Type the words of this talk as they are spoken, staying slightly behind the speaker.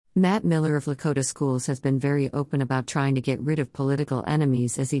Matt Miller of Lakota Schools has been very open about trying to get rid of political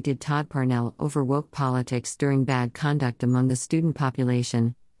enemies as he did Todd Parnell over woke politics during bad conduct among the student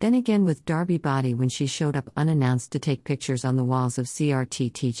population, then again with Darby Body when she showed up unannounced to take pictures on the walls of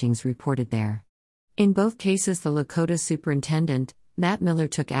CRT teachings reported there. In both cases, the Lakota superintendent, Matt Miller,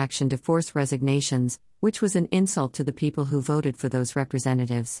 took action to force resignations, which was an insult to the people who voted for those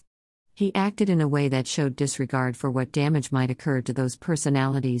representatives. He acted in a way that showed disregard for what damage might occur to those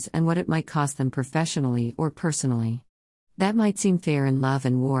personalities and what it might cost them professionally or personally. That might seem fair in love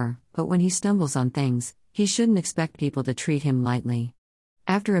and war, but when he stumbles on things, he shouldn't expect people to treat him lightly.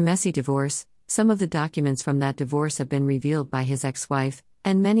 After a messy divorce, some of the documents from that divorce have been revealed by his ex-wife,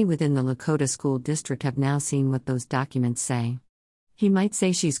 and many within the Lakota school district have now seen what those documents say. He might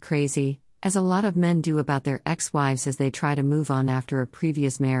say she's crazy, as a lot of men do about their ex-wives as they try to move on after a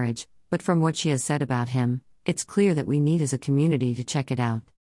previous marriage, but from what she has said about him, it's clear that we need as a community to check it out.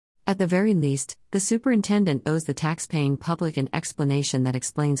 At the very least, the superintendent owes the tax-paying public an explanation that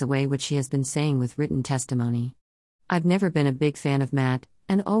explains away what she has been saying with written testimony. I've never been a big fan of Matt,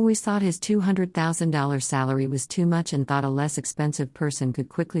 and always thought his $200,000 salary was too much and thought a less expensive person could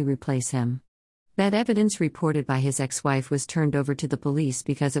quickly replace him. That evidence reported by his ex-wife was turned over to the police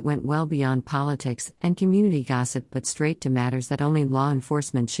because it went well beyond politics and community gossip but straight to matters that only law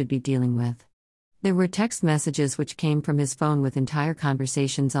enforcement should be dealing with. There were text messages which came from his phone with entire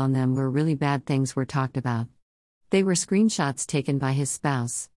conversations on them where really bad things were talked about. They were screenshots taken by his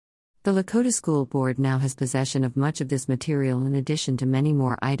spouse. The Lakota School Board now has possession of much of this material in addition to many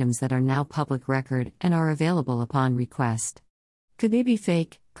more items that are now public record and are available upon request. Could they be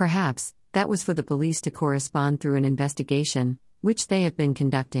fake? Perhaps. That was for the police to correspond through an investigation, which they have been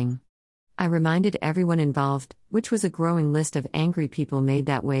conducting. I reminded everyone involved, which was a growing list of angry people made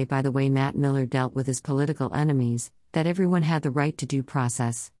that way by the way Matt Miller dealt with his political enemies, that everyone had the right to due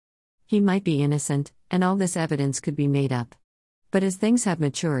process. He might be innocent, and all this evidence could be made up. But as things have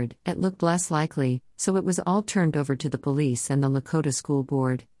matured, it looked less likely, so it was all turned over to the police and the Lakota School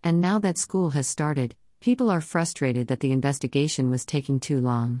Board, and now that school has started, people are frustrated that the investigation was taking too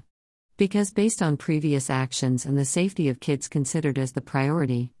long. Because based on previous actions and the safety of kids considered as the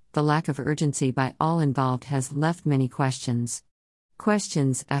priority, the lack of urgency by all involved has left many questions.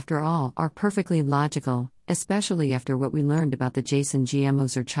 Questions, after all, are perfectly logical, especially after what we learned about the Jason G.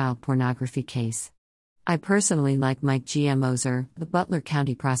 Moser child pornography case. I personally like Mike G. Moser, the Butler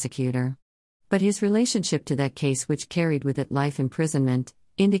County prosecutor. But his relationship to that case, which carried with it life imprisonment,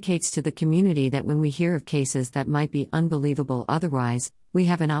 indicates to the community that when we hear of cases that might be unbelievable otherwise, we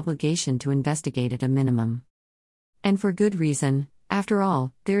have an obligation to investigate at a minimum. And for good reason. After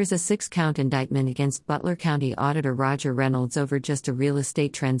all, there is a 6-count indictment against Butler County Auditor Roger Reynolds over just a real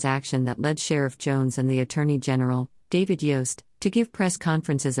estate transaction that led Sheriff Jones and the Attorney General, David Yost, to give press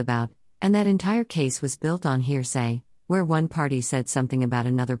conferences about, and that entire case was built on hearsay, where one party said something about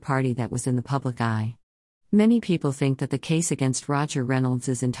another party that was in the public eye. Many people think that the case against Roger Reynolds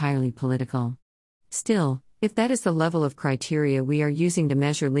is entirely political. Still, if that is the level of criteria we are using to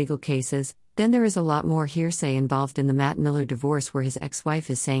measure legal cases, then there is a lot more hearsay involved in the Matt Miller divorce where his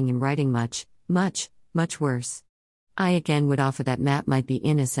ex-wife is saying in writing much worse. I again would offer that Matt might be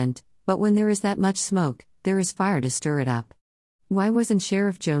innocent, but when there is that much smoke, there is fire to stir it up. Why wasn't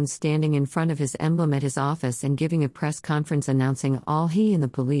Sheriff Jones standing in front of his emblem at his office and giving a press conference announcing all he and the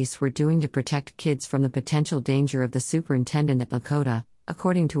police were doing to protect kids from the potential danger of the superintendent at Lakota,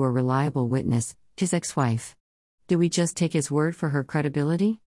 according to a reliable witness, his ex-wife? Do we just take his word for her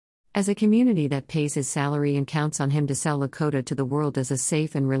credibility? As a community that pays his salary and counts on him to sell Lakota to the world as a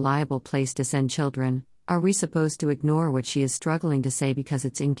safe and reliable place to send children, are we supposed to ignore what she is struggling to say because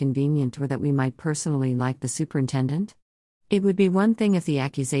it's inconvenient or that we might personally like the superintendent? It would be one thing if the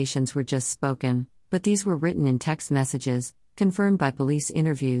accusations were just spoken, but these were written in text messages, confirmed by police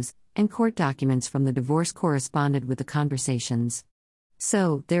interviews, and court documents from the divorce corresponded with the conversations.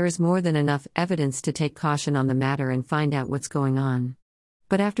 So, there is more than enough evidence to take caution on the matter and find out what's going on.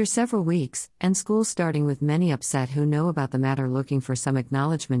 But after several weeks, and schools starting with many upset who know about the matter looking for some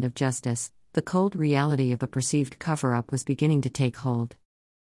acknowledgement of justice, the cold reality of a perceived cover-up was beginning to take hold.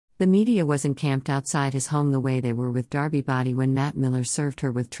 The media wasn't camped outside his home the way they were with Darby Body when Matt Miller served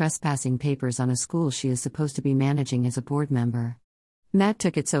her with trespassing papers on a school she is supposed to be managing as a board member. Matt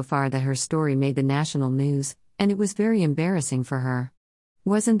took it so far that her story made the national news, and it was very embarrassing for her.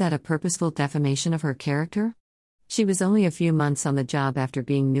 Wasn't that a purposeful defamation of her character? She was only a few months on the job after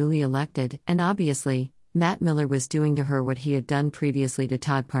being newly elected, and obviously, Matt Miller was doing to her what he had done previously to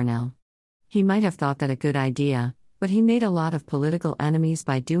Todd Parnell. He might have thought that a good idea, but he made a lot of political enemies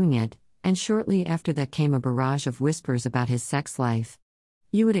by doing it, and shortly after that came a barrage of whispers about his sex life.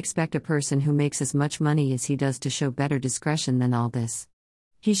 You would expect a person who makes as much money as he does to show better discretion than all this.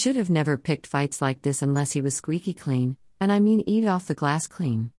 He should have never picked fights like this unless he was squeaky clean, and I mean eat off the glass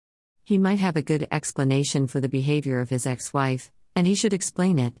clean. He might have a good explanation for the behavior of his ex-wife, and he should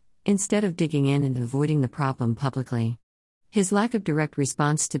explain it, instead of digging in and avoiding the problem publicly. His lack of direct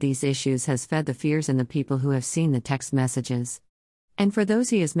response to these issues has fed the fears in the people who have seen the text messages. And for those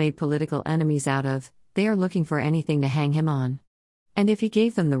he has made political enemies out of, they are looking for anything to hang him on. And if he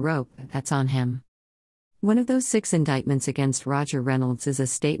gave them the rope, that's on him. One of those 6 indictments against Roger Reynolds is a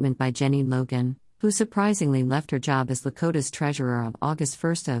statement by Jenny Logan, who surprisingly left her job as Lakota's treasurer on August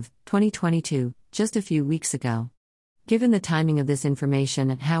 1 of 2022, just a few weeks ago. Given the timing of this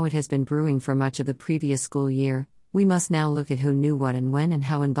information and how it has been brewing for much of the previous school year, we must now look at who knew what and when and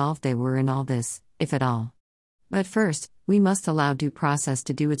how involved they were in all this, if at all. But first, we must allow due process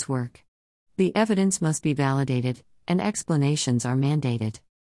to do its work. The evidence must be validated, and explanations are mandated.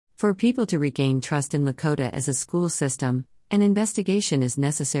 For people to regain trust in Lakota as a school system, an investigation is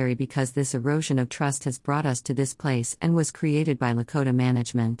necessary because this erosion of trust has brought us to this place and was created by Lakota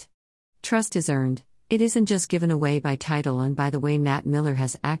management. Trust is earned. It isn't just given away by title, and by the way, Matt Miller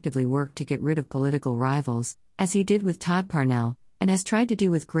has actively worked to get rid of political rivals, as he did with Todd Parnell, and has tried to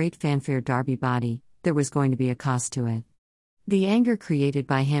do with great fanfare Darby Body. There was going to be a cost to it. The anger created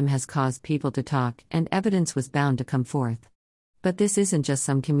by him has caused people to talk, and evidence was bound to come forth. But this isn't just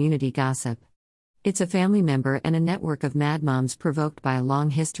some community gossip. It's a family member and a network of mad moms provoked by a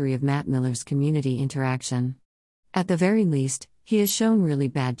long history of Matt Miller's community interaction. At the very least, he has shown really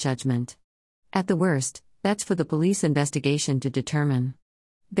bad judgment. At the worst, that's for the police investigation to determine.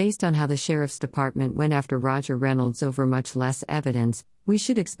 Based on how the sheriff's department went after Roger Reynolds over much less evidence, we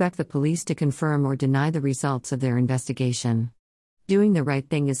should expect the police to confirm or deny the results of their investigation. Doing the right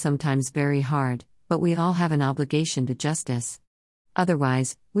thing is sometimes very hard, but we all have an obligation to justice.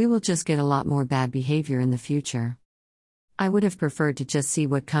 Otherwise, we will just get a lot more bad behavior in the future. I would have preferred to just see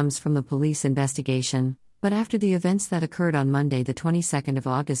what comes from the police investigation, but after the events that occurred on Monday the 22nd of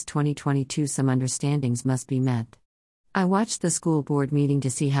August 2022, some understandings must be met. I watched the school board meeting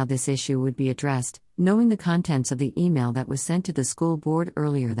to see how this issue would be addressed, knowing the contents of the email that was sent to the school board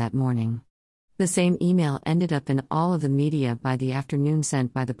earlier that morning. The same email ended up in all of the media by the afternoon,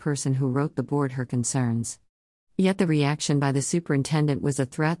 sent by the person who wrote the board her concerns. Yet the reaction by the superintendent was a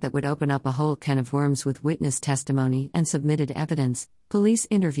threat that would open up a whole can of worms with witness testimony and submitted evidence, police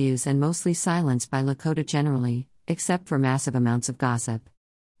interviews, and mostly silence by Lakota generally, except for massive amounts of gossip.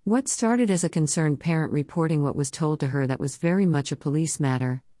 What started as a concerned parent reporting what was told to her that was very much a police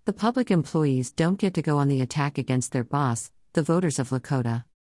matter, the public employees don't get to go on the attack against their boss, the voters of Lakota.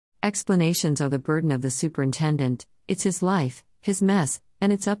 Explanations are the burden of the superintendent. It's his life, his mess,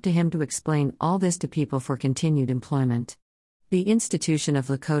 and it's up to him to explain all this to people for continued employment. The institution of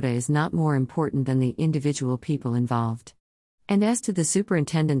Lakota is not more important than the individual people involved. And as to the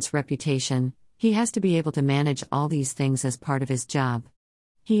superintendent's reputation, he has to be able to manage all these things as part of his job.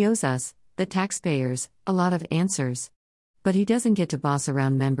 He owes us, the taxpayers, a lot of answers. But he doesn't get to boss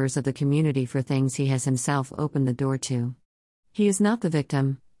around members of the community for things he has himself opened the door to. He is not the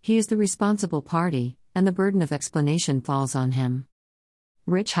victim, he is the responsible party, and the burden of explanation falls on him.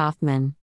 Rich Hoffman.